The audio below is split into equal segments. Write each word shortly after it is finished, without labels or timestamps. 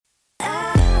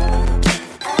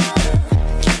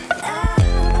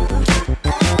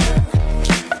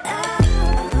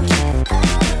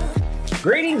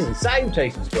and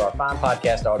salutations to our fine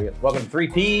podcast audience. Welcome to 3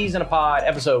 Peas in a Pod,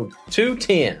 episode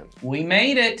 210. We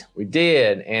made it. We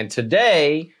did, and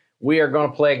today we are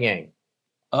going to play a game.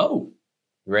 Oh.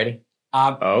 You ready?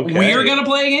 Okay. We are going to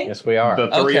play a game? Yes, we are.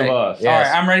 The three of us. Yes.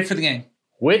 All right, I'm ready for the game.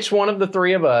 Which one of the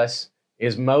three of us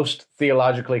is most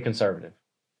theologically conservative?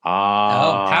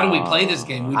 How do we play this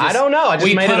game? I don't know. I just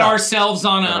we made put it up. ourselves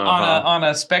on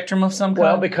a spectrum of some kind.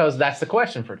 Well, because that's the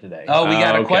question for today. we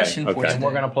got a okay. question for Okay. you. And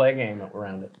we're going to play a game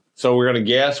around it. So we're going to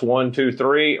guess 1, 2,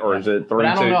 3, or is it 3, 2? But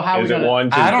I don't know how is we're it gonna-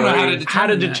 1, 2, I don't know 3? how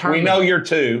to determine that. We know you're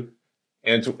 2,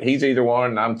 and he's either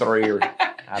 1 and I'm 3, or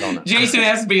I don't know. Jason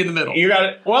has to be in the middle. you got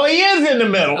it. Well, he is in the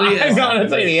middle. He is. I'm not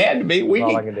saying he had to be. That's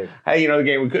all I can do. Hey, the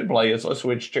game we could play is let's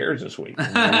switch chairs this week.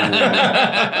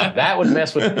 That would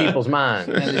mess with people's minds.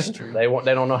 That is true. They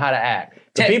don't know how to act.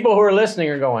 The people who are listening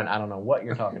are going, I don't know what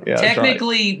you're talking about. Yeah, that's right.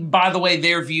 Technically, by the way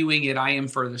they're viewing it, I am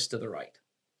furthest to the right.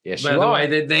 Yes, By you the are. way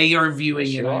that they are viewing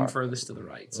Yes, it, you I am are. furthest to the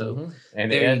right. So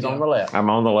And there Ed's you on go. the left. I'm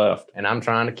on the left. And I'm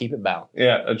trying to keep it balanced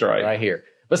Yeah, that's right. right here.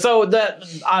 But so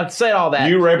I said all that.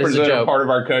 You as represent a joke. part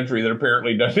of our country that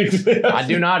apparently doesn't exist. I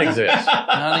do not exist.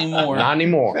 not anymore. Not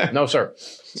anymore. No, sir.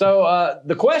 So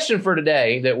the question for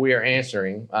today that we are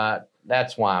answering,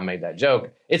 that's why I made that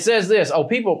joke. It says this. Oh,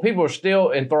 people are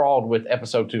still enthralled with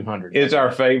episode 200. It's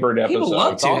our favorite episode. People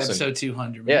love It's to awesome. episode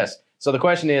 200. Man. Yes. So the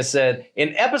question said,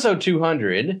 in episode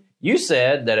 200, you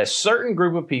said that a certain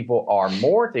group of people are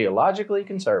more theologically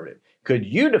conservative. Could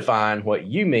you define what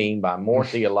you mean by more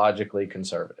theologically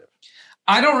conservative?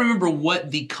 I don't remember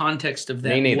what the context of that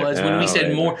Me neither. was when we No, said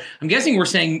neither. more. I'm guessing we're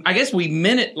saying, I guess we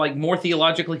meant it like more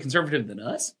theologically conservative than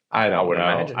us. I I don't would know.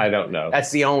 imagine. I don't know.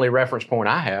 That's the only reference point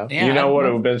I have. Yeah, You know I what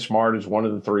don't would have been smart is one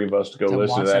of the three of us to go To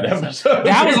listen to watch that that episode.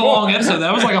 That was a long episode.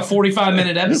 That was like a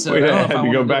 45-minute episode. We I don't know had if I to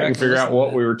want go back and figure out listen to what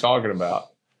that. we were talking about.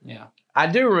 Yeah. I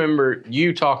do remember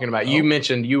you talking about, you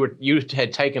mentioned you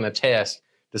had taken a test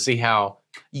to see how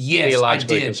Yes, I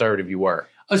theologically did. conservative you were.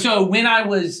 So when I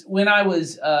was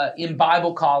in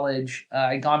Bible college,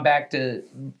 I'd gone back to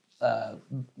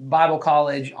Bible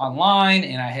college online,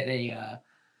 and I had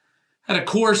a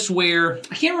course where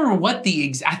I can't remember what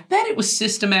I bet it was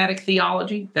systematic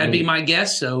theology. That'd be my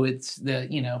guess. So it's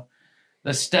the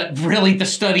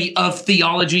study of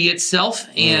theology itself,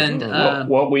 and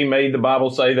What we made the Bible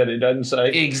say that it doesn't say.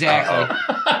 exactly.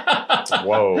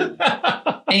 Whoa.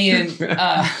 And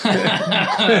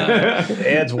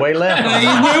Ed's way left.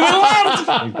 he's moving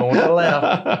left. He's going to the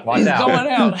left. Watch He's out. going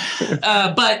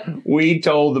out. But We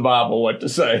told the Bible what to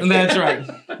say. that's right.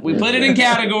 We put it in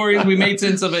categories. We made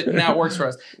sense of it, and now it works for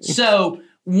us. So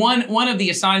one of the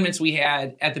assignments we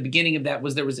had at the beginning of that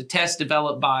was there was a test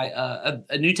developed by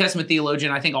a New Testament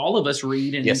theologian. I think all of us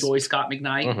read and Yes. enjoy, Scott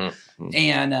McKnight. Mm-hmm.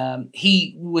 And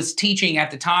he was teaching at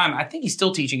the time. I think he's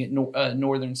still teaching at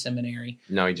Northern Seminary.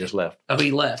 No, he just left. Oh, he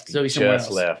left. So he's somewhere Just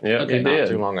else. left. Yeah, Okay. he Not did.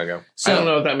 too long ago. So I don't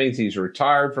know if that means he's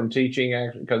retired from teaching,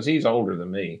 actually, because he's older than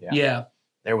me. Yeah.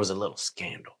 There was a little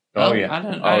scandal. Oh, yeah. I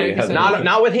don't. Oh, I yeah. guess I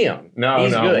Not with him. No,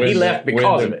 He's no. good. He with left the-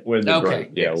 because with of the- it. With the Okay. break.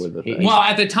 Yeah, Yes. with the He- thing. Well,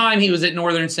 at the time he was at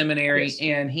Northern Seminary, Yes.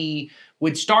 and he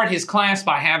would start his class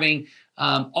by having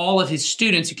all of his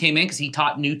students who came in, because he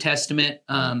taught New Testament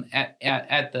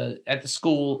at the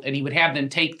school, and he would have them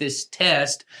take this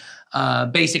test.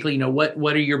 Basically,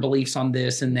 what are your beliefs on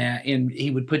this and that? And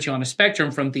he would put you on a spectrum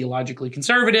from theologically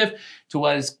conservative to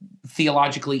what is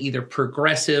theologically either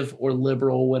progressive or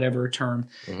liberal, whatever term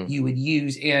you would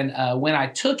use. And when I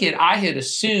took it, I had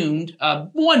assumed,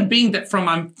 one being that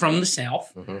I'm from the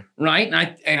South, right?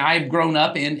 And I've grown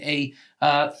up in a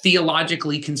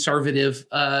theologically conservative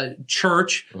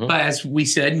church, but as we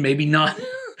said, maybe not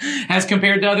as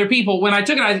compared to other people. When I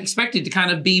took it, I expected to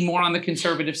kind of be more on the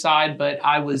conservative side, but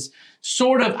I was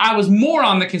more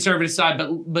on the conservative side,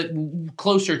 but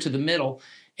closer to the middle.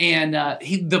 And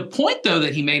the point, though,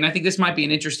 that he made, and I think this might be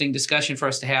an interesting discussion for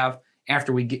us to have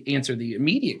after we answer the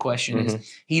immediate question, is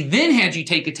he then had you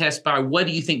take a test by what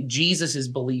do you think Jesus's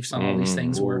beliefs on all these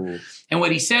things were. Ooh. And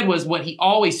what he said was what he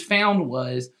always found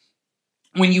was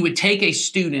when you would take a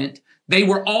student, they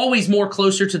were always more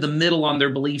closer to the middle on their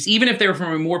beliefs. Even if they were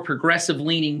from a more progressive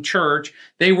leaning church,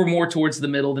 they were more towards the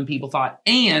middle than people thought.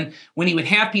 And when he would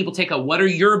have people take what are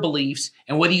your beliefs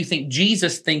and what do you think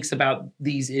Jesus thinks about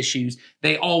these issues,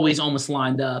 they always almost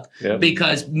lined up. Yep.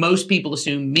 Because most people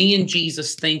assume me and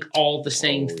Jesus think all the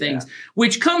same things,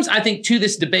 which comes, I think, to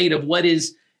this debate of what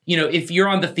is, if you're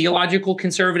on the theological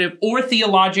conservative or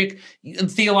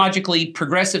theologically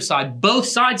progressive side, both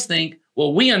sides think,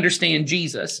 well, we understand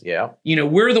Jesus. Yeah.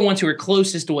 We're the ones who are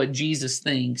closest to what Jesus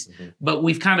thinks, but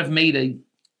we've kind of made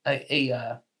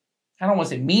a I don't want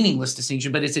to say meaningless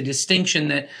distinction, but it's a distinction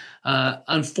that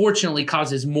unfortunately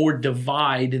causes more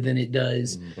divide than it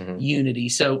does unity.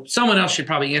 So someone else should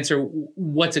probably answer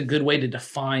what's a good way to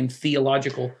define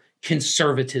theological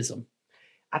conservatism.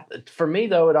 For me,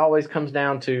 though, it always comes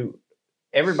down to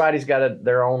everybody's got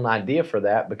their own idea for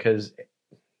that, because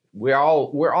we're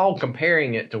all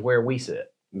comparing it to where we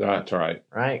sit. That's right.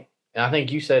 Right. And I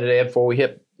think you said it, Ed, before we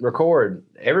hit record.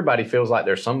 Everybody feels like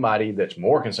there's somebody that's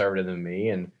more conservative than me,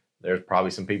 and there's probably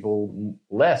some people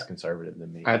less conservative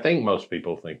than me. I think most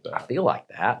people think that. I feel like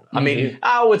that. I mean,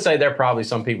 I would say there are probably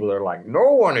some people that are like,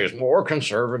 no one is more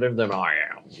conservative than I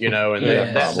am, and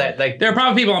there are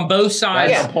probably people on both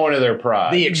sides. That's the point of their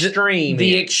pride. The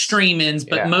extreme ends,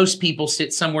 but most people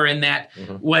sit somewhere in that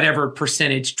whatever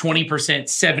percentage, 20%,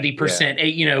 70%,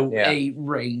 a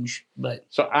range. But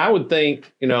so I would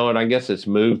think, and I guess it's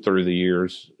moved through the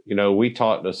years. We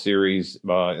taught a series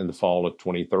in the fall of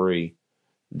 23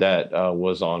 that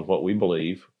was on what we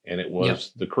believe, and it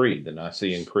was the Creed, the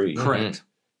Nicene Creed. Correct.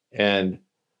 And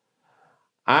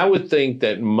I would think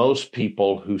that most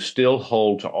people who still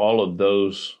hold to all of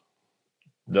those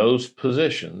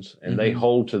positions, and they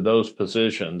hold to those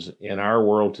positions in our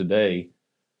world today,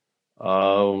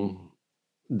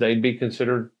 they'd be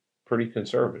considered pretty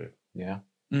conservative. Yeah.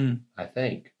 I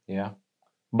think. Yeah.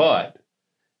 But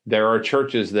there are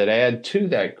churches that add to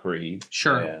that creed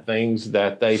things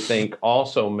that they think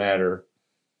also matter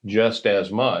just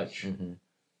as much,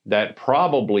 that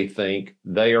probably think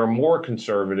they are more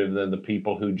conservative than the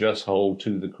people who just hold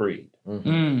to the creed.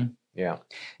 Yeah.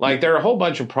 Like there are a whole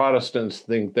bunch of Protestants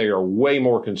think they are way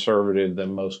more conservative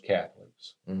than most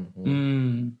Catholics.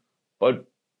 But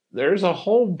there's a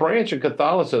whole branch of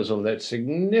Catholicism that's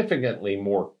significantly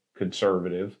more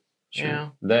conservative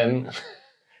than...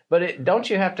 But don't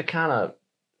you have to kind of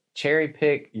cherry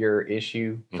pick your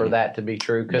issue for that to be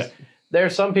true? Because there are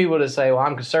some people that say, well,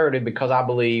 I'm conservative because I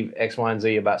believe X, Y, and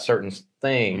Z about certain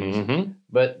things.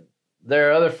 But there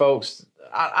are other folks,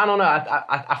 I don't know,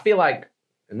 I feel like,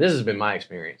 and this has been my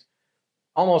experience,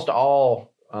 almost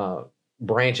all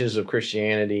branches of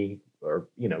Christianity, or,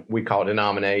 we call it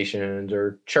denominations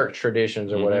or church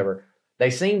traditions or whatever,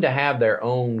 they seem to have their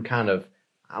own kind of,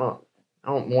 I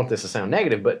don't want this to sound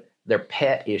negative, but their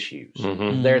pet issues.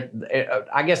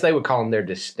 I guess they would call them their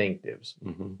distinctives.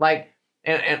 Like,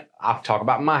 and I'll talk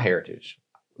about my heritage.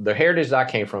 The heritage that I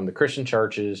came from, the Christian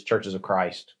churches of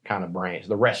Christ kind of branch,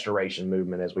 the restoration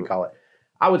movement, as we call it.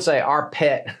 I would say our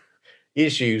pet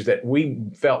issues that we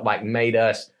felt like made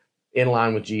us in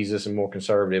line with Jesus and more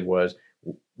conservative was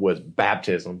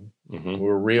baptism. We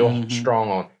were real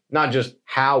strong on not just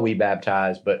how we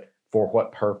baptize, but for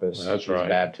what purpose is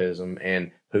baptism,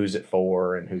 and who's it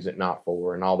for and who's it not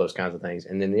for, and all those kinds of things.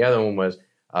 And then the other one was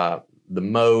the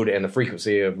mode and the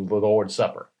frequency of the Lord's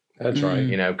Supper. That's right.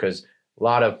 Because a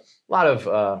lot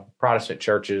of Protestant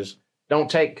churches don't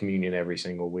take communion every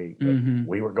single week. But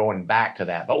we were going back to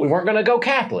that, but we weren't going to go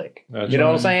Catholic. That's know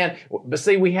what I'm saying? But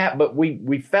see,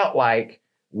 we felt like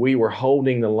we were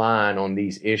holding the line on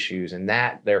these issues, and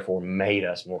that therefore made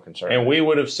us more conservative. And we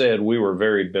would have said we were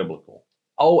very biblical.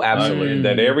 Oh, absolutely.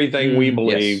 That everything we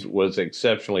believed was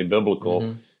exceptionally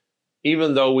biblical,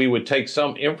 even though we would take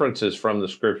some inferences from the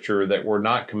scripture that were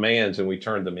not commands and we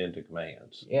turned them into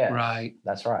commands. Yeah. Right.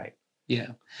 That's right. Yeah.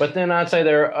 But then I'd say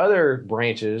there are other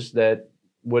branches that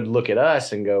would look at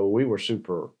us and go, we were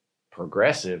super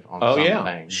progressive on some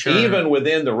things. Sure. Even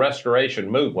within the restoration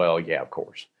movement. Well, yeah, of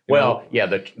course.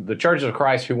 The churches of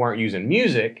Christ who weren't using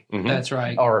music. That's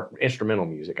right. Or instrumental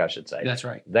music, I should say. That's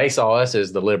right. They saw us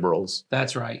as the liberals.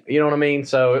 That's right. You know what I mean?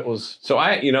 So it was... So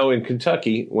in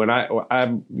Kentucky, when I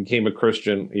became a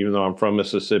Christian, even though I'm from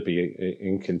Mississippi,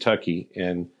 in Kentucky,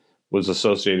 and was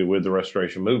associated with the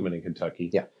restoration movement in Kentucky.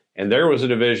 Yeah. And there was a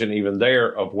division even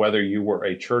there of whether you were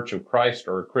a Church of Christ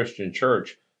or a Christian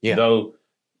church, though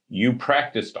you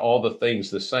practiced all the things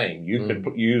the same. You could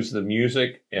use the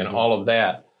music and all of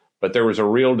that. But there was a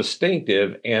real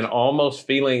distinctive and almost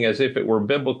feeling as if it were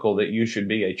biblical that you should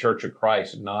be a Church of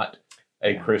Christ, not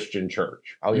a Christian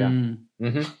church. Oh, yeah.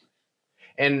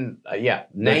 And,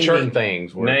 naming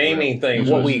things. Naming things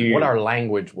what our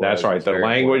language was. That's right. The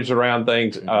language around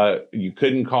things. You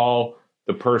couldn't call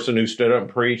the person who stood up and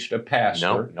preached a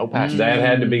pastor. No pastor. That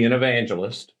had to be an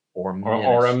evangelist or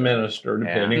a minister,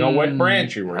 depending on what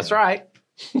branch you were in. That's right.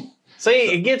 See,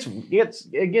 it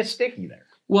gets sticky there.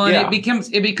 Well, and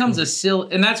it becomes a silly,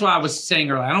 and that's why I was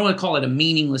saying earlier, I don't want to call it a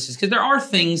meaningless, because there are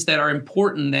things that are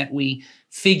important that we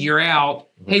figure out,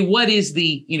 hey, what is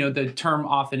the term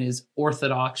often is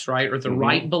orthodox, right? Or the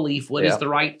right belief. What is the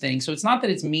right thing? So it's not that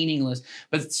it's meaningless,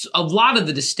 but a lot of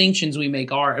the distinctions we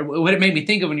make are, what it made me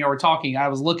think of when you were talking, I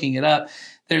was looking it up.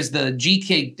 There's the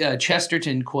G.K.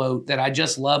 Chesterton quote that I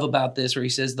just love about this, where he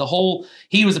says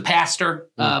he was a pastor,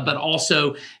 but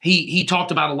also he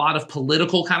talked about a lot of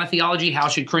political kind of theology. How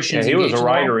should Christians engage? He was a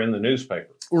writer in the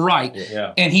newspaper. Right.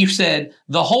 Yeah. And he said,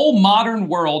 the whole modern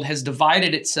world has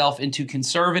divided itself into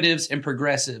conservatives and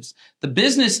progressives. The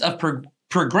business of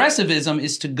progressivism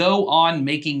is to go on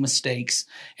making mistakes.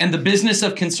 And the business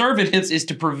of conservatives is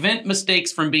to prevent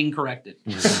mistakes from being corrected.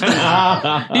 He's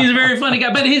a very funny guy.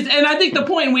 And I think the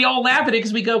point, and we all laugh at it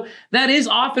because we go, that is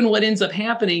often what ends up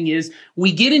happening is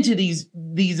we get into these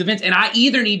events and I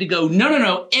either need to go,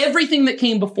 no, everything that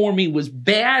came before me was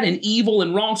bad and evil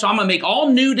and wrong. So I'm going to make all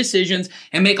new decisions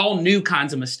and make all new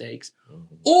kinds of mistakes.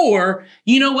 Or,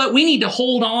 you know what, we need to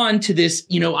hold on to this,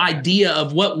 idea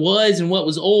of what was and what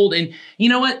was old. And you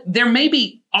know what, there may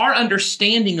be our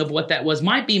understanding of what that was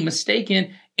might be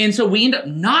mistaken. And so we end up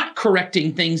not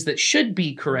correcting things that should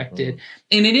be corrected.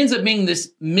 And it ends up being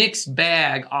this mixed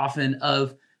bag often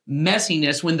of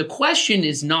messiness when the question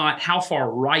is not how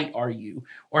far right are you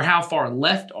or how far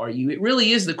left are you? It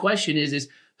really is the question is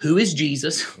who is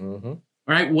Jesus?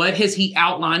 Right? What has he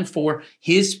outlined for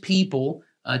his people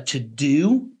to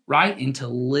do, right, and to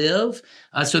live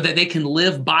so that they can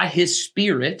live by his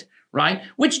Spirit, right,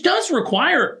 which does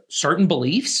require certain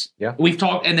beliefs. Yeah. We've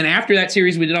talked, and then after that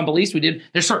series we did on beliefs,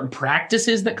 there's certain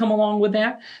practices that come along with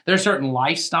that. There are certain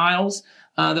lifestyles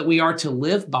that we are to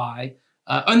live by,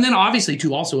 and then obviously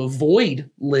to also avoid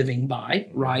living by,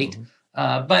 right?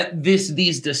 But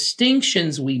these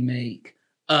distinctions we make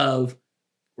of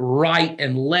right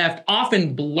and left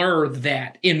often blur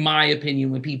that, in my opinion,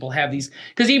 when people have these,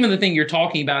 because even the thing you're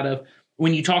talking about of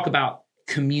when you talk about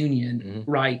communion,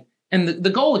 right? And the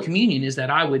goal of communion is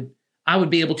that I would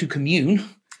be able to commune,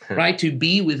 right? To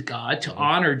be with God, to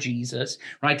honor Jesus,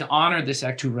 right? To honor this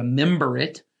act, to remember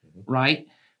it, right?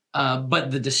 But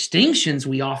the distinctions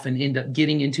we often end up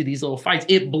getting into these little fights,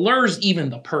 it blurs even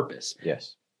the purpose.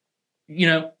 Yes.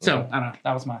 So I don't know.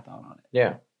 That was my thought on it.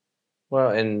 Yeah.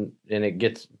 Well, and it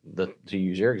gets to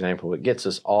use your example, it gets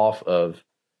us off of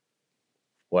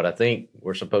what I think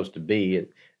we're supposed to be.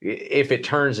 If it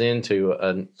turns into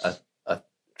a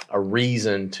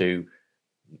reason to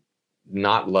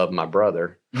not love my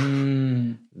brother,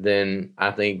 then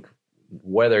I think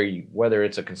whether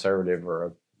it's a conservative or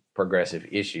a progressive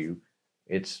issue,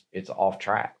 it's off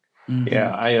track.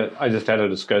 Yeah, I just had a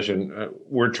discussion.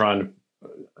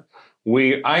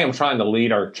 I am trying to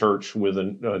lead our church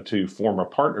to form a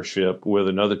partnership with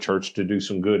another church to do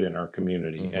some good in our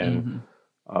community. And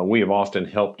we have often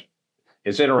helped.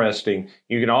 It's interesting.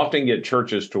 You can often get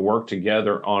churches to work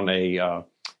together on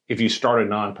if you start a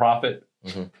nonprofit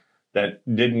that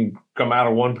didn't come out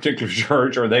of one particular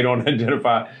church or they don't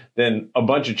identify, then a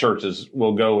bunch of churches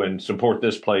will go and support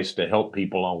this place to help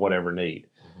people on whatever need.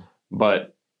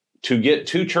 But to get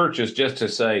two churches just to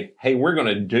say, hey, we're going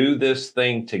to do this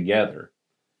thing together,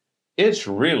 it's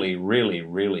really, really,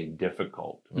 really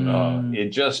difficult. It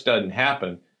just doesn't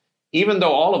happen. Even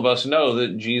though all of us know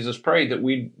that Jesus prayed that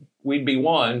we'd be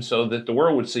one so that the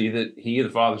world would see that he, the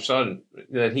Father's Son,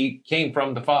 that he came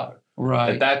from the Father.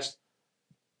 Right.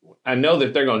 I know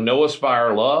that they're going to know us by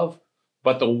our love,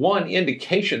 but the one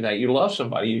indication that you love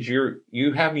somebody is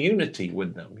you have unity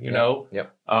with them, you know?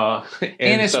 Yep.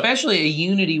 And especially a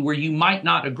unity where you might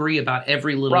not agree about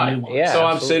every little nuance. Yeah, so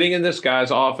I'm sitting in this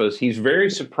guy's office. He's very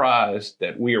surprised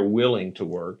that we are willing to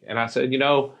work. And I said,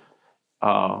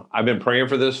 I've been praying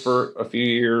for this for a few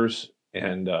years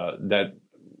and that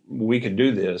we could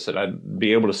do this and I'd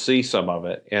be able to see some of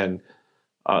it. And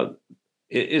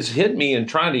it's hit me in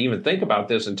trying to even think about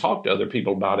this and talk to other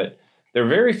people about it. There are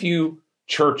very few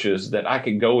churches that I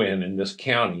could go in this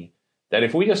county that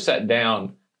if we just sat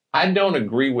down, I don't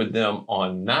agree with them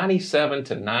on 97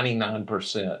 to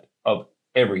 99% of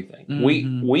everything.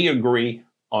 We agree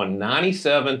on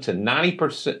 97 to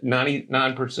 90%,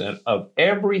 99% of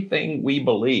everything we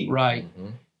believe. Right.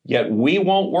 Yet we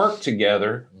won't work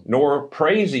together, nor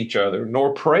praise each other,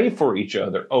 nor pray for each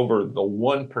other over the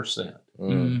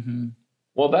 1%.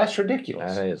 Well, that's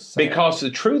ridiculous. That is sad. Because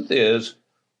the truth is,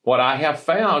 what I have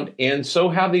found, and so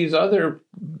have these other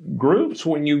groups,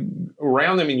 when you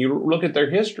around them and you look at their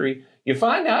history, you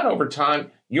find out over time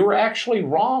you're actually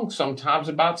wrong sometimes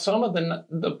about some of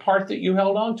the part that you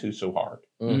held on to so hard.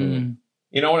 You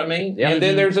know what I mean? Yeah. And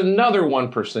then there's another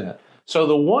 1%. So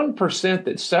the 1%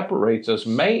 that separates us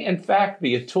may in fact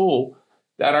be a tool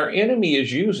that our enemy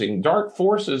is using, dark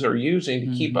forces are using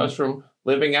to keep us from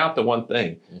living out the one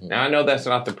thing. Mm-hmm. Now, I know that's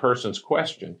not the person's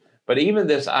question, but even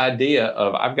this idea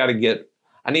of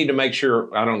I need to make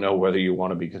sure, I don't know whether you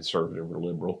want to be conservative or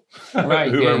liberal,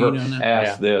 right? whoever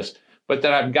asked this, but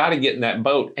that I've got to get in that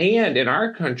boat. And in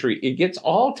our country, it gets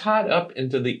all tied up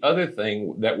into the other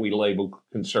thing that we label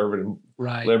conservative,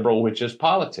 liberal, which is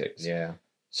politics. Yeah.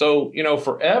 So,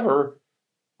 forever,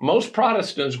 most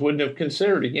Protestants wouldn't have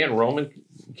considered, again, Roman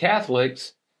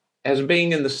Catholics as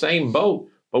being in the same boat.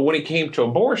 But when it came to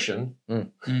abortion,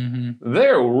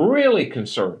 they're really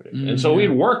conservative. Mm-hmm. And so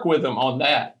we'd work with them on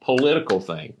that political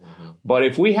thing. Mm-hmm. But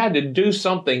if we had to do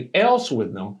something else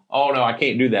with them, oh, no, I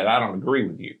can't do that. I don't agree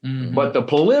with you. Mm-hmm. But the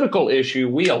political issue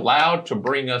we allowed to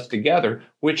bring us together,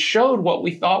 which showed what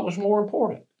we thought was more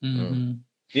important. Mm-hmm.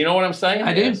 Do you know what I'm saying?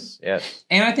 I do. Yes.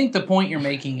 And I think the point you're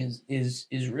making is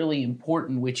really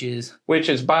important, which is,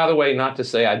 by the way, not to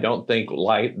say I don't think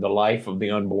the life of the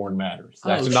unborn matters.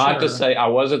 That's not to say I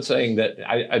wasn't saying that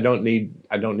I don't need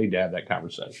to have that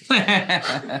conversation.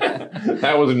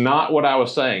 That was not what I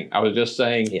was saying. I was just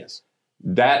saying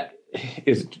that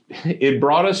it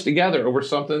brought us together over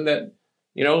something that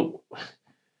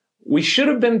we should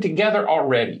have been together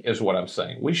already, is what I'm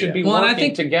saying. We should be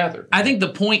working together. I think the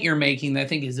point you're making, that I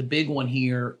think is a big one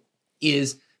here,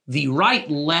 is the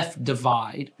right-left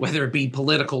divide, whether it be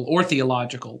political or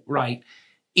theological, right?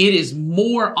 It is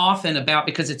more often about,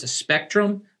 because it's a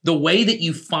spectrum, the way that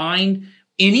you find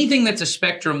anything that's a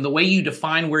spectrum, the way you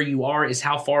define where you are is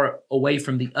how far away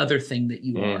from the other thing that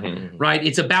you are, right?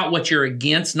 It's about what you're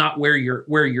against, not where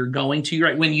you're going to,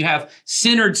 right? When you have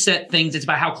centered set things, it's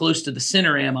about how close to the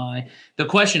center am I. The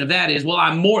question of that is, well,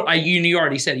 I'm more, you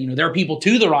already said, there are people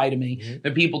to the right of me,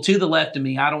 there are people to the left of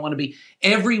me. I don't want to be,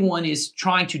 everyone is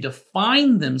trying to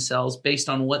define themselves based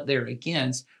on what they're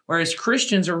against, whereas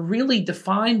Christians are really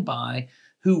defined by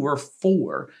who we're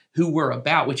for, who we're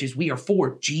about, which is we are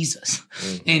for Jesus.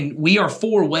 Mm-hmm. And we are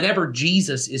for whatever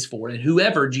Jesus is for and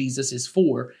whoever Jesus is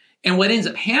for. And what ends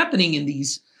up happening in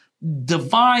these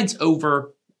divides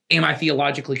over, am I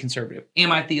theologically conservative?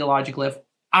 Am I theologically left?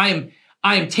 I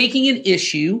am taking an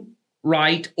issue,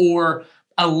 right, or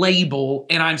a label,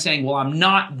 and I'm saying, well, I'm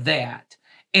not that.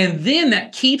 And then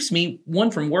that keeps me, one,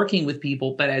 from working with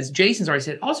people, but as Jason's already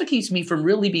said, it also keeps me from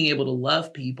really being able to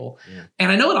love people. Yeah.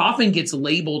 And I know it often gets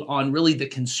labeled on really the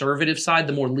conservative side,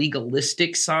 the more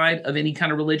legalistic side of any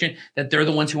kind of religion, that they're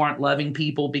the ones who aren't loving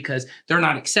people because they're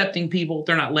not accepting people,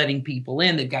 they're not letting people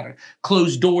in, they've got a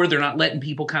closed door, they're not letting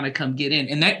people kind of come get in.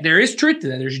 And that there is truth to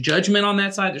that. There's judgment on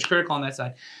that side, there's critical on that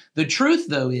side. The truth,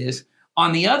 though, is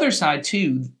on the other side,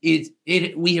 too,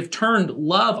 we have turned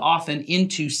love often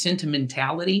into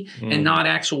sentimentality and not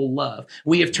actual love.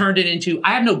 We have turned it into,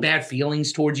 I have no bad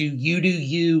feelings towards you. You do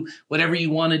you, whatever you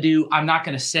want to do. I'm not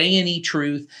going to say any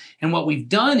truth. And what we've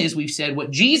done is we've said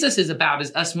what Jesus is about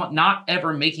is us not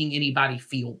ever making anybody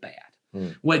feel bad.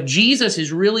 What Jesus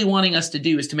is really wanting us to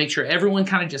do is to make sure everyone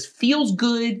kind of just feels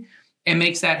good and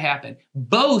makes that happen.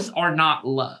 Both are not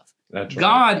love. That's right.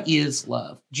 God is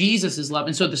love. Jesus is love.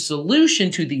 And so the solution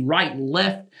to the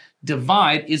right-left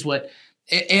divide is what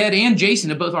Ed and Jason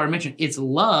have both already mentioned. It's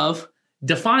love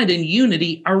defined in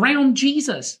unity around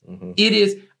Jesus. Mm-hmm. It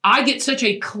is, I get such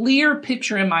a clear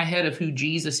picture in my head of who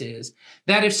Jesus is,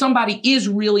 that if somebody is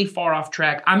really far off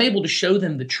track, I'm able to show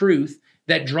them the truth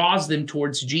that draws them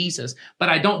towards Jesus. But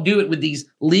I don't do it with these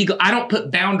I don't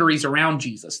put boundaries around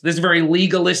Jesus. This is very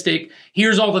legalistic.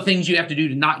 Here's all the things you have to do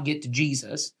to not get to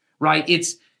Jesus. Right?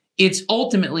 It's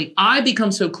ultimately, I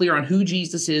become so clear on who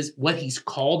Jesus is, what he's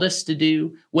called us to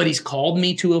do, what he's called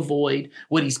me to avoid,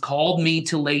 what he's called me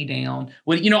to lay down,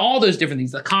 all those different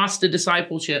things, the cost of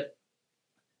discipleship.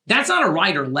 That's not a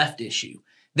right or left issue.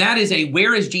 That is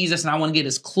where is Jesus? And I want to get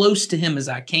as close to him as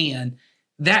I can.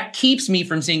 That keeps me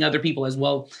from seeing other people as,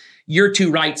 well, you're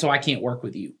too right, so I can't work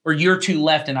with you, or you're too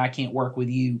left and I can't work with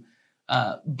you.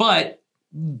 But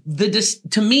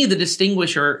to me, the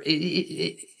distinguisher,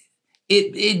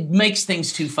 it makes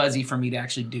things too fuzzy for me to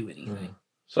actually do anything.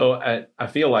 So I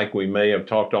feel like we may have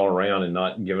talked all around and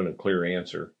not given a clear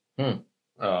answer.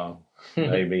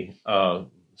 Maybe. So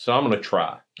I'm going to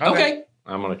try. Okay.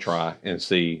 I'm going to try and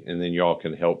see, and then y'all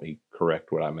can help me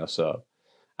correct what I mess up.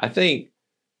 I think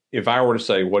if I were to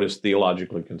say what is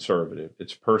theologically conservative,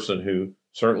 it's a person who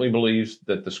certainly believes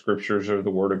that the scriptures are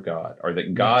the word of God, or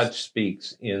that God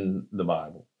speaks in the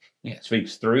Bible,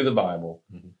 speaks through the Bible.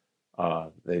 Mm-hmm.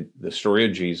 The story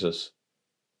of Jesus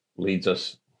leads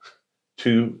us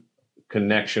to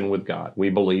connection with God.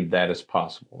 We believe that is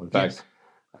possible. In fact,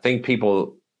 I think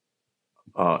people,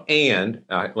 let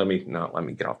me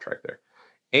get off track there.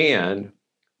 And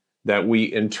that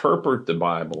we interpret the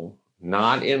Bible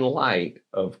not in light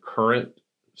of current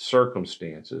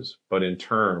circumstances, but in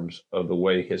terms of the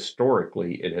way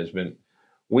historically it has been.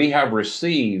 We have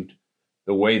received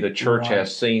the way the church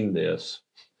has seen this.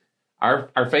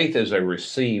 Our faith is a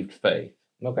received faith.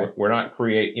 Okay. We're not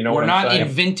we're not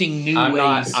inventing new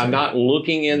ways. I'm not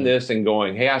looking in this and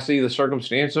going, hey, I see the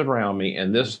circumstances around me,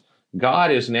 and this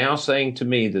God is now saying to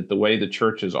me that the way the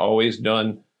church has always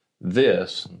done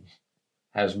this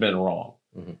has been wrong.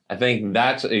 Mm-hmm. I think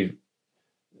that's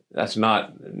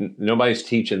not, nobody's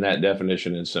teaching that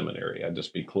definition in seminary. I'll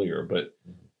just be clear. But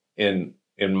in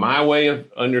my way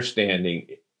of understanding,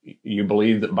 you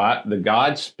believe that the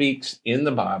God speaks in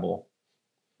the Bible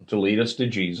to lead us to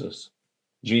Jesus.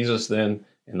 Jesus then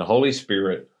and the Holy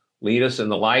Spirit lead us in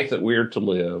the life that we are to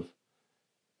live,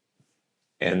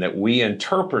 and that we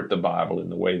interpret the Bible in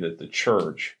the way that the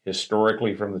church,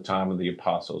 historically from the time of the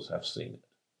apostles, have seen it.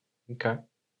 Okay.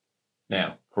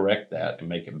 Now, correct that and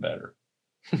make it better.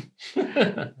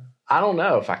 I don't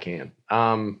know if I can.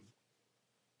 I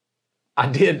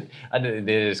did. It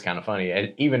is kind of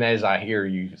funny. Even as I hear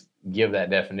you give that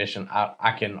definition,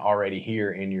 I can already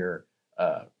hear in your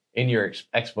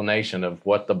explanation of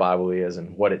what the Bible is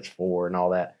and what it's for and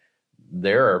all that.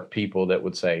 There are people that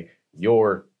would say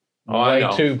you're way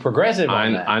too progressive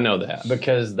on that. I know that.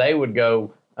 Because they would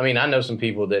go, I mean, I know some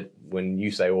people that when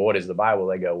you say, well, what is the Bible?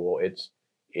 They go, well, it's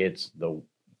the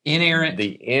inerrant,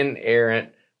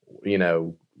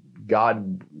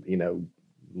 God,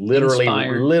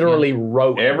 literally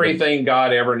wrote everything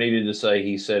God ever needed to say.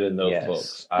 He said in those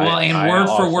books. Word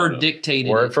for word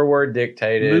dictated.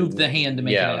 Moved the hand to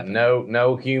make it happen.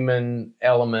 No human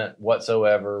element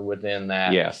whatsoever within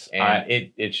that. Yes, and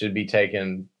it should be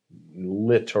taken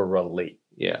literally.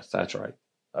 Yes, that's right.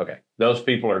 Okay, those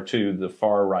people are to the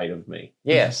far right of me.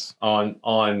 Yes,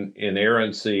 on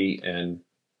inerrancy, and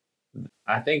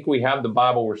I think we have the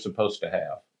Bible we're supposed to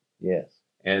have. Yes,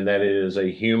 and that it is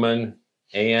a human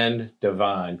and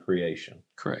divine creation.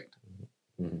 Correct.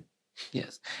 Mm-hmm.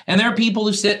 Yes. And there are people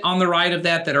who sit on the right of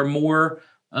that are more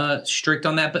strict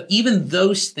on that. But even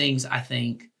those things, I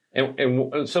think.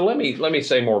 And so let me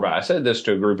say more about it. I said this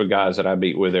to a group of guys that I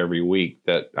meet with every week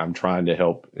that I'm trying to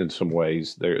help in some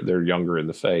ways. They're younger in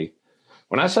the faith.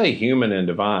 When I say human and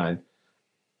divine,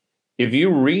 if you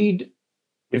read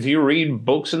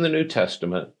books in the New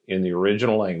Testament in the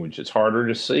original language, it's harder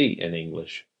to see in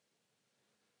English.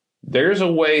 There's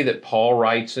a way that Paul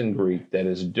writes in Greek that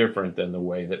is different than the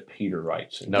way that Peter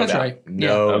writes in Greek. That's right.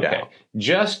 No doubt.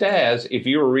 Just as if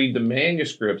you read the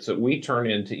manuscripts that we turn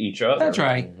into each other. That's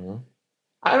right. Mm-hmm.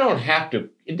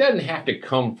 It doesn't have to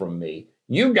come from me.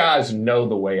 You guys know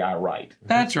the way I write.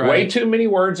 That's right. Way too many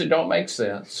words that don't make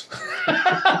sense.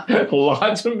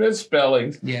 Lots of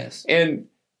misspellings. Yes. And,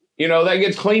 that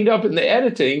gets cleaned up in the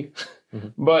editing,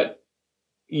 but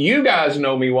you guys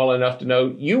know me well enough to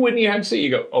know you wouldn't even have to see. You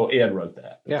go, oh, Ed wrote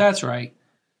that. Yeah. That's right.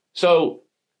 So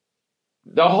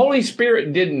the Holy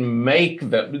Spirit didn't make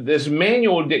this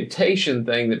manual dictation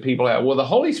thing that people have. Well, the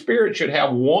Holy Spirit should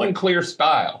have one clear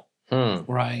style.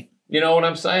 Right. You know what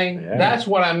I'm saying? Yeah. That's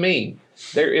what I mean.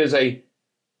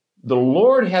 The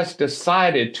Lord has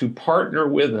decided to partner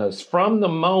with us from the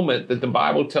moment that the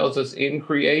Bible tells us in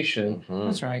creation.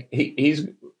 That's right.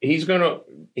 He's gonna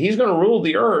rule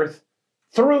the earth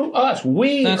through us.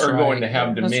 We are going to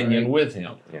have dominion with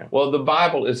him. Yeah. Well, the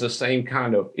Bible is the same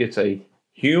kind of,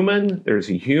 there's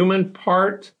a human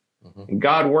part, and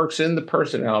God works in the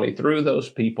personality through those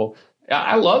people.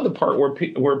 I love the part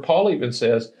where Paul even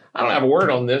says, I don't have a word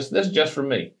on this. This is just for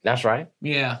me. That's right.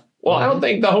 Yeah. Well, I don't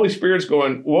think the Holy Spirit's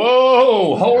going,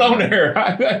 whoa, hold on there.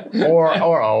 or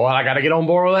I got to get on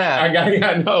board with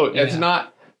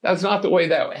that. That's not the way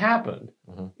that happened.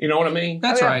 You know what I mean?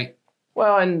 That's right.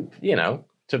 Well, and,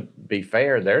 to be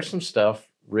fair, there's some stuff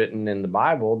written in the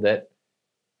Bible that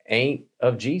ain't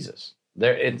of Jesus.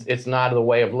 It's not the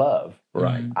way of love.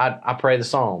 Right. I pray the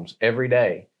Psalms every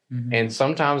day. And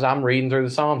sometimes I'm reading through the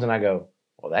Psalms and I go,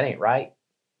 well, that ain't right.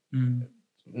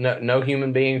 No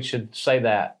human being should say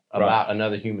that about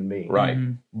another human being. Right.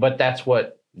 But that's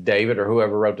what David or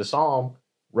whoever wrote the Psalm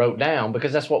wrote down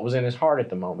because that's what was in his heart at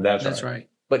the moment. That's right.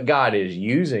 But God is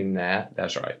using that.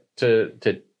 That's right. To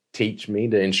teach me,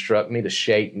 to instruct me, to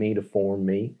shape me, to form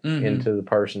me into the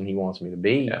person he wants me to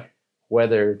be. Yeah.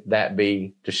 Whether that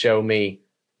be to show me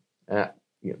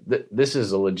this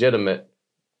is a legitimate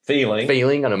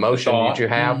feeling, an emotion that you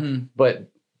have, but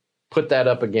put that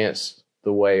up against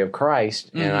the way of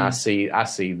Christ, and I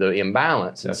see the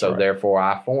imbalance, and so therefore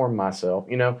I form myself.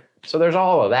 So there's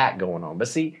all of that going on. But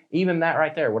see, even that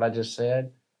right there, what I just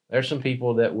said, there's some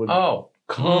people that would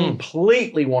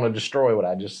completely want to destroy what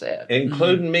I just said.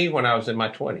 Including me when I was in my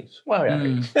 20s. Well,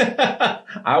 yeah.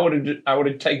 I would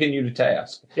have taken you to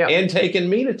task and taken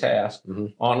me to task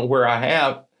on where I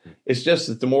have. It's just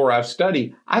that the more I've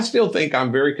studied, I still think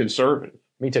I'm very conservative.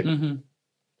 Me too.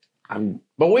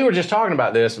 But we were just talking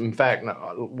about this. In fact,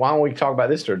 why don't we talk about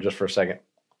this just for a second?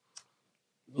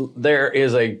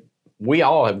 We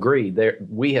all have agreed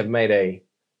we have made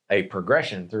a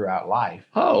progression throughout life.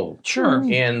 Oh, sure.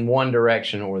 In one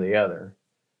direction or the other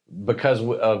because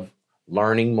of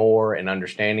learning more and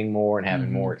understanding more and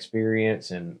having more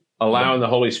experience and allowing the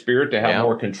Holy Spirit to have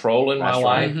more control in my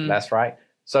life. That's right.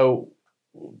 So,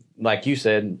 like you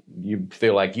said, you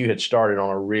feel like you had started on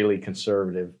a really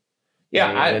conservative.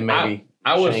 And maybe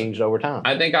changed over time.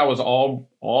 I think I was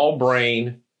all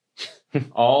brain,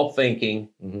 all thinking.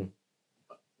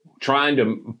 Trying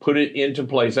to put it into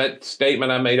place. That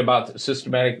statement I made about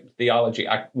systematic theology,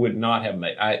 I would not have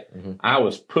made. I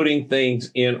was putting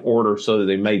things in order so that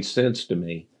they made sense to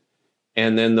me.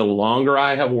 And then the longer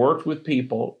I have worked with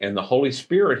people and the Holy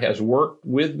Spirit has worked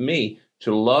with me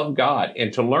to love God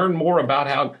and to learn more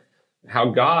about how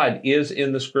God is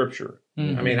in the Scripture. I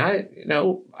mean,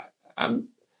 I'm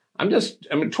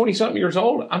 20-something years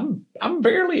old. I'm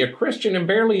barely a Christian and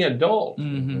barely an adult.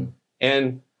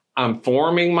 And I'm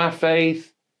forming my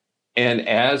faith, and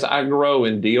as I grow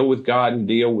and deal with God and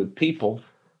deal with people,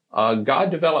 God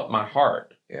developed my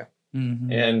heart. Yeah,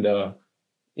 and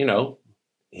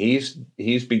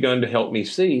He's begun to help me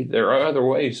see there are other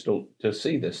ways to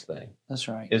see this thing. That's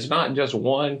right. It's not just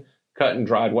one cut and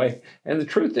dried way. And the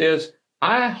truth is,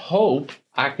 I hope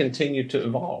I continue to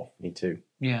evolve. Me too.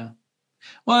 Yeah.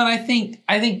 Well, and I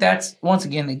think that's, once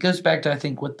again, it goes back to, I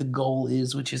think, what the goal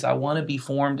is, which is I want to be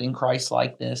formed in Christ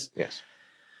likeness. Yes.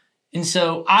 And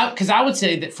so, because I would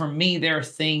say that for me, there are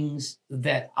things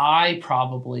that I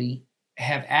probably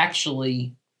have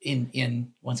actually,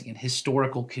 in once again,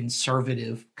 historical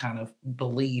conservative kind of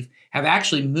belief, have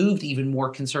actually moved even more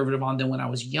conservative on than when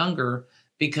I was younger,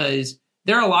 because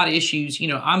there are a lot of issues.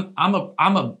 I'm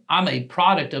a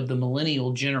product of the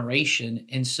millennial generation,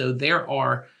 and so there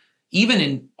are, even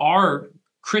in our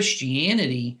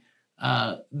Christianity,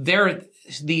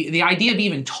 the idea of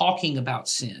even talking about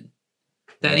sin,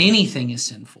 that anything is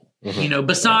sinful,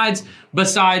 besides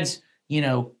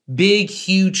big,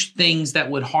 huge things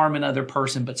that would harm another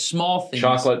person, but small things.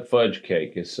 Chocolate fudge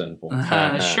cake is sinful.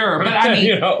 Sure, but I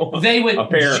mean, they would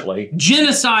apparently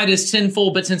genocide is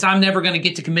sinful. But since I'm never going to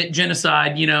get to commit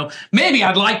genocide, maybe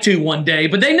I'd like to one day,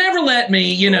 but they never let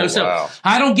me. So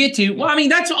I don't get to. Well, I mean,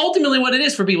 that's ultimately what it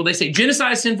is for people. They say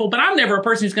genocide is sinful, but I'm never a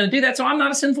person who's going to do that, so I'm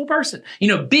not a sinful person.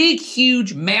 Big,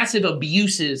 huge, massive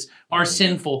abuses are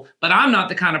sinful, but I'm not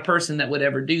the kind of person that would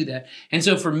ever do that. And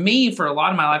so for me, for a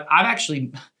lot of my life, I've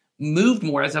actually moved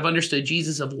more as I've understood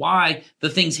Jesus of why the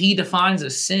things he defines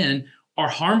as sin are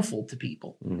harmful to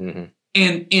people.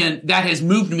 And that has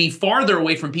moved me farther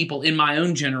away from people in my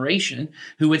own generation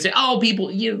who would say, oh, people,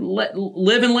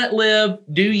 live and let live,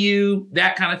 do you,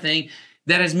 that kind of thing.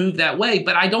 That has moved that way,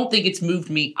 but I don't think it's moved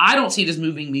me. I don't see it as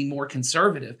moving me more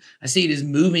conservative. I see it as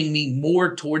moving me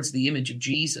more towards the image of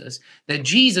Jesus. That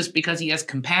Jesus, because he has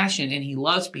compassion and he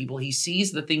loves people, he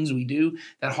sees the things we do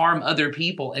that harm other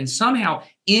people. And somehow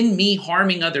in me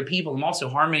harming other people, I'm also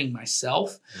harming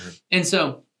myself. And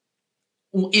so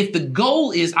if the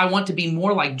goal is I want to be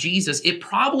more like Jesus, it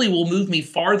probably will move me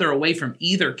farther away from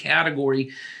either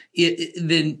category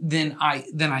than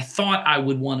I thought I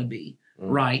would want to be.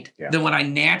 Right, than what I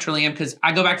naturally am, because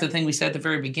I go back to the thing we said at the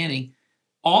very beginning.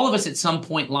 All of us at some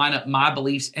point line up my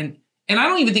beliefs, and I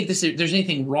don't even think there's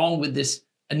anything wrong with this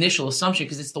initial assumption,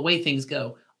 because it's the way things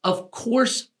go. Of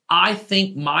course, I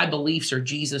think my beliefs are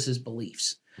Jesus's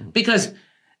beliefs, because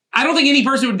I don't think any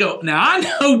person would go, now I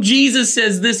know Jesus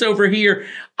says this over here,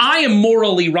 I am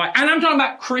morally right. And I'm talking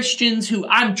about Christians who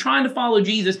I'm trying to follow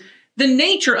Jesus. The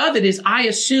nature of it is I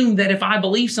assume that if I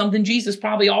believe something, Jesus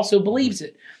probably also believes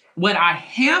it. What I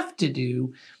have to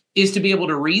do is to be able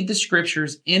to read the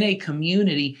scriptures in a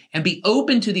community and be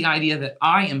open to the idea that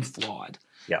I am flawed,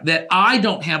 that I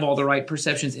don't have all the right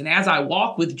perceptions. And as I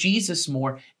walk with Jesus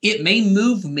more, it may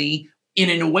move me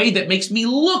in a way that makes me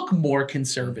look more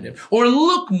conservative or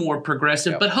look more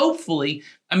progressive, but hopefully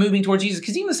I'm moving towards Jesus.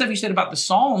 Because even the stuff you said about the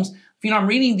Psalms, I'm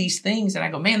reading these things and I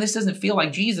go, man, this doesn't feel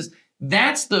like Jesus.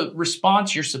 That's the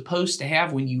response you're supposed to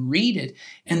have when you read it.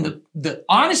 And the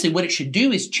honestly, what it should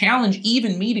do is challenge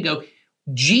even me to go,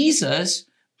 Jesus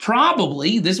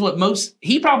probably, this is what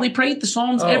he probably prayed the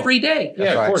Psalms every day.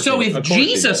 Yeah, of course. So if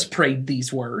Jesus prayed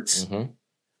these words,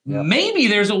 maybe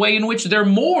there's a way in which they're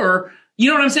more, You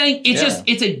know what I'm saying?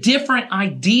 It's a different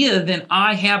idea than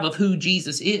I have of who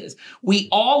Jesus is. We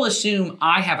all assume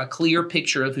I have a clear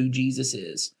picture of who Jesus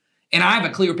is. And I have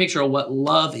a clear picture of what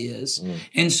love is.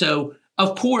 And so,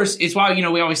 of course, it's why,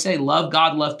 we always say love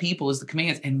God, love people is the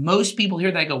commands. And most people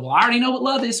hear that and go, well, I already know what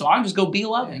love is, so I'll just go be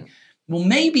loving. Yeah. Well,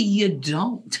 maybe you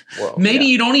don't. Well, maybe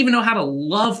you don't even know how to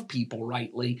love people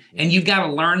rightly. And you've got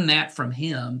to learn that from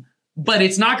him. But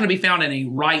it's not going to be found in a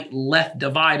right-left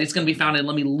divide. It's going to be found in,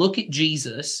 let me look at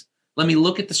Jesus. Let me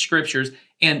look at the scriptures.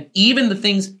 And even the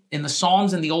things in the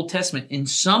Psalms and the Old Testament, in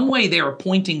some way, they are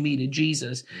pointing me to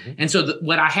Jesus. And so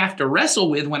what I have to wrestle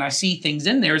with when I see things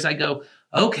in there is I go,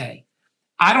 okay,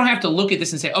 I don't have to look at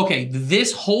this and say, okay,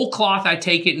 this whole cloth, I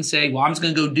take it and say, well, I'm just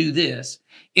going to go do this.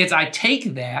 It's I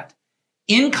take that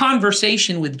in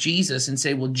conversation with Jesus and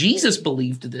say, well, Jesus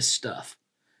believed this stuff.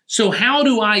 So how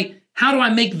do I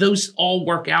make those all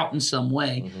work out in some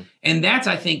way? And that's,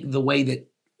 I think, the way that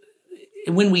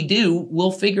when we do,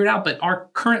 we'll figure it out. But our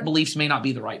current beliefs may not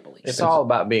be the right beliefs. It's all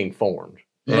about being formed.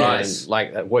 Right. And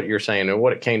like what you're saying, and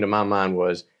what it came to my mind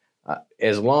was,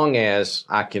 as long as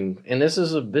I can, and this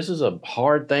is a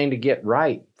hard thing to get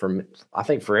right I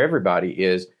think for everybody,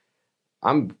 is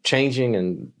I'm changing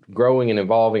and growing and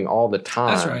evolving all the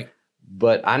time. That's right.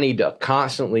 But I need to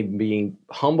constantly be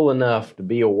humble enough to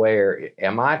be aware,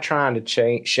 am I trying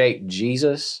to shape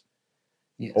Jesus?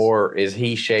 Yes. Or is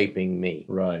he shaping me?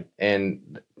 Right.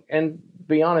 And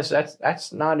be honest,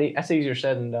 that's easier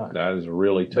said than done. That is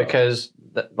really tough. Because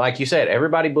like you said,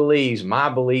 everybody believes my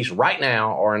beliefs right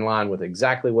now are in line with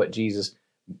exactly what Jesus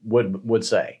would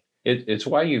say. It's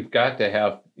why you've got to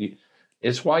have.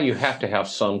 It's why you have to have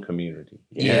some community.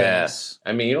 Yes.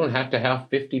 I mean, you don't have to have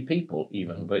 50 people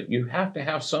even, but you have to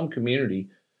have some community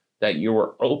that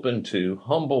you're open to,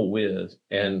 humble with,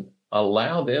 and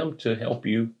allow them to help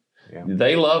you. Yeah.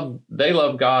 They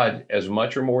love God as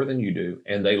much or more than you do,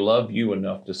 and they love you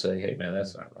enough to say, hey, man,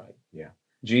 that's not right. Yeah.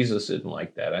 Jesus isn't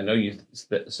like that. I know you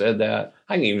said that.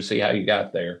 I can even see how you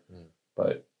got there,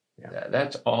 but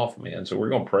that's off, man. So we're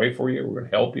going to pray for you. We're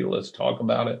going to help you. Let's talk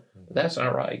about it. But that's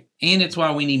not right. And it's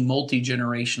why we need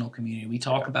multi-generational community. We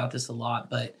talk about this a lot,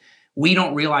 but we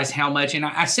don't realize how much. And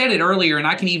I said it earlier, and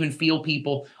I can even feel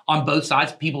people on both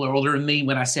sides. People are older than me.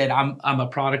 When I said I'm a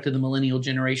product of the millennial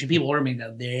generation, people older than me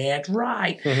go, that's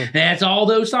right. That's all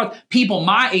those thoughts. People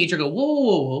my age are go,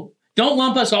 whoa. Don't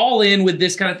lump us all in with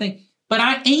this kind of thing. But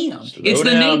I am. It's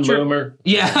the nature. Boomer.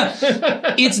 Yeah.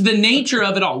 It's the nature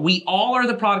of it all. We all are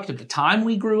the product of the time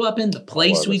we grew up in, the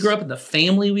place we grew up in, the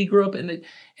family we grew up in.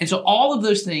 And so all of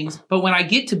those things. But when I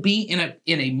get to be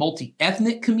in a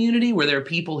multi-ethnic community where there are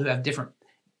people who have different,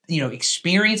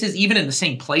 experiences, even in the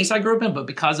same place I grew up in, but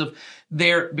because of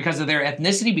their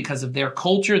ethnicity, because of their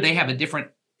culture, they have a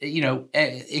different,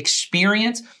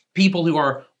 experience. People who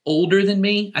are older than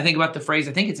me. I think about the phrase,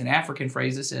 I think it's an African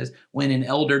phrase that says, when an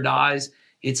elder dies,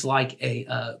 it's like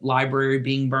a library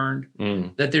being burned.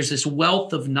 That there's this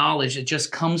wealth of knowledge that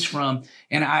just comes from,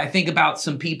 and I think about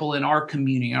some people in our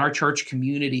community, in our church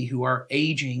community, who are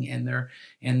aging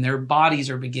and their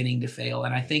bodies are beginning to fail.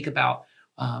 And I think about,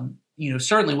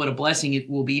 certainly what a blessing it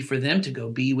will be for them to go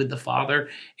be with the Father.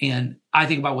 And I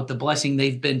think about what the blessing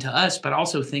they've been to us, but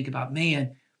also think about,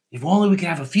 man, if only we could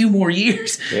have a few more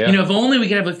years, if only we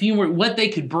could have a few more, what they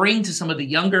could bring to some of the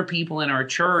younger people in our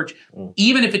church,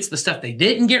 even if it's the stuff they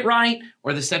didn't get right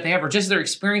or the stuff they have, or just their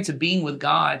experience of being with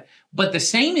God. But the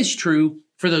same is true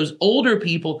for those older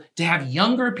people, to have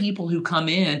younger people who come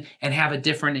in and have a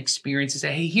different experience and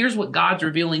say, hey, here's what God's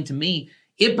revealing to me.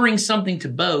 It brings something to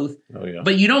both,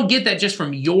 but you don't get that just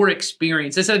from your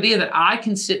experience. This idea that I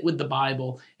can sit with the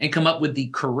Bible and come up with the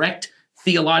correct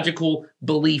theological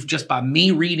belief just by me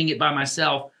reading it by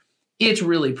myself, it's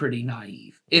really pretty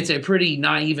naive. It's a pretty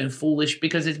naive and foolish,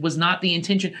 because it was not the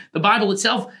intention. The Bible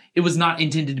itself, it was not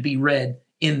intended to be read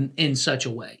in such a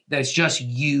way that it's just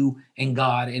you and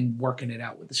God and working it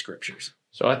out with the scriptures.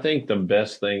 So I think the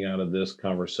best thing out of this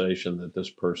conversation that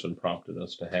this person prompted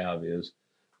us to have is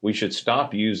we should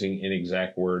stop using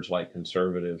inexact words like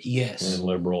conservative and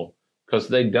liberal, because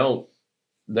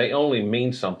they only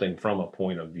mean something from a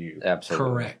point of view. Absolutely.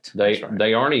 Correct.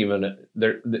 They aren't even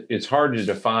there. It's hard to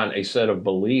define a set of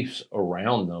beliefs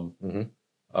around them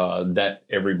that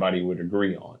everybody would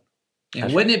agree on.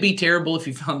 And wouldn't it be terrible if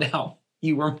you found out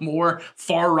you were more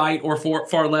far right or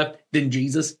far left than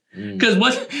Jesus? Because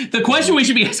the question we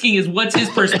should be asking is, what's his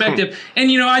perspective?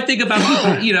 And I think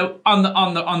about people, on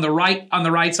the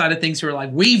right side of things, who are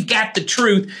like, we've got the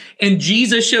truth, and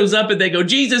Jesus shows up and they go,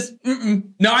 Jesus,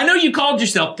 no, I know you called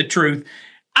yourself the truth.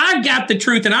 I've got the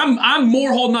truth, and I'm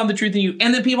more holding on to the truth than you.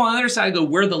 And then people on the other side go,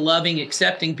 we're the loving,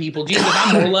 accepting people. Jesus,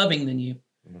 I'm more loving than you.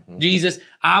 Jesus,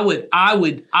 I would Well,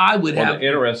 have. the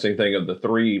interesting thing of the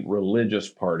three religious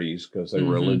parties, because they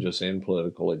were Mhm. religious and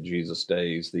political in Jesus'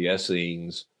 days, the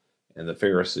Essenes and the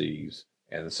Pharisees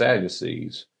and the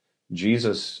Sadducees,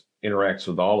 Jesus interacts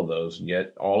with all of those, and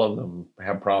yet all of them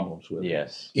have problems with him.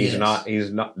 Yes. He's not,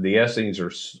 the Essenes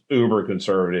are uber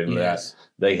conservative in Yes. that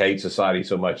they hate society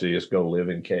so much they just go live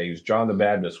in caves. John the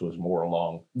Baptist was more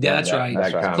along. Yeah, that's right.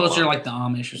 That's right. Kind Closer of like the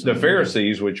Amish or the something.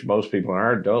 Pharisees, which most people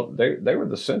aren't, they were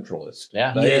the centralists.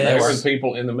 Yeah. They Yes. were the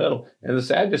people in the middle. And the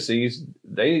Sadducees,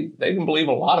 they can believe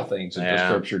a lot of things that the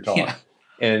scripture taught. Yeah.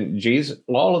 And Jesus,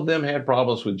 all of them had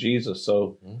problems with Jesus.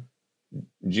 So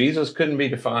Jesus couldn't be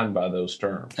defined by those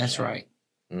terms. That's right.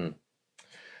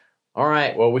 All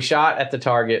right. Well, we shot at the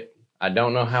target. I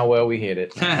don't know how well we hit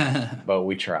it, but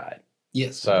we tried.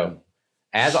 Yes. So,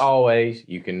 as always,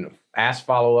 you can ask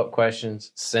follow-up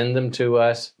questions, send them to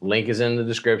us. Link is in the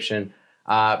description.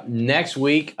 Next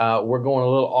week, we're going a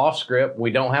little off script.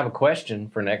 We don't have a question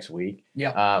for next week,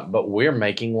 but we're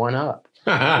making one up.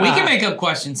 We can make up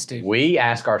questions too. We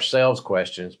ask ourselves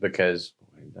questions because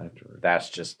that's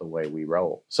just the way we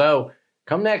roll. So,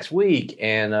 come next week,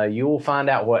 and you will find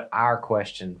out what our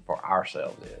question for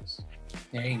ourselves is.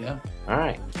 There you go. All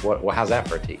right. Well, how's that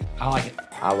for a tease? I like it.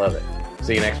 I love it.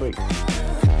 See you next week.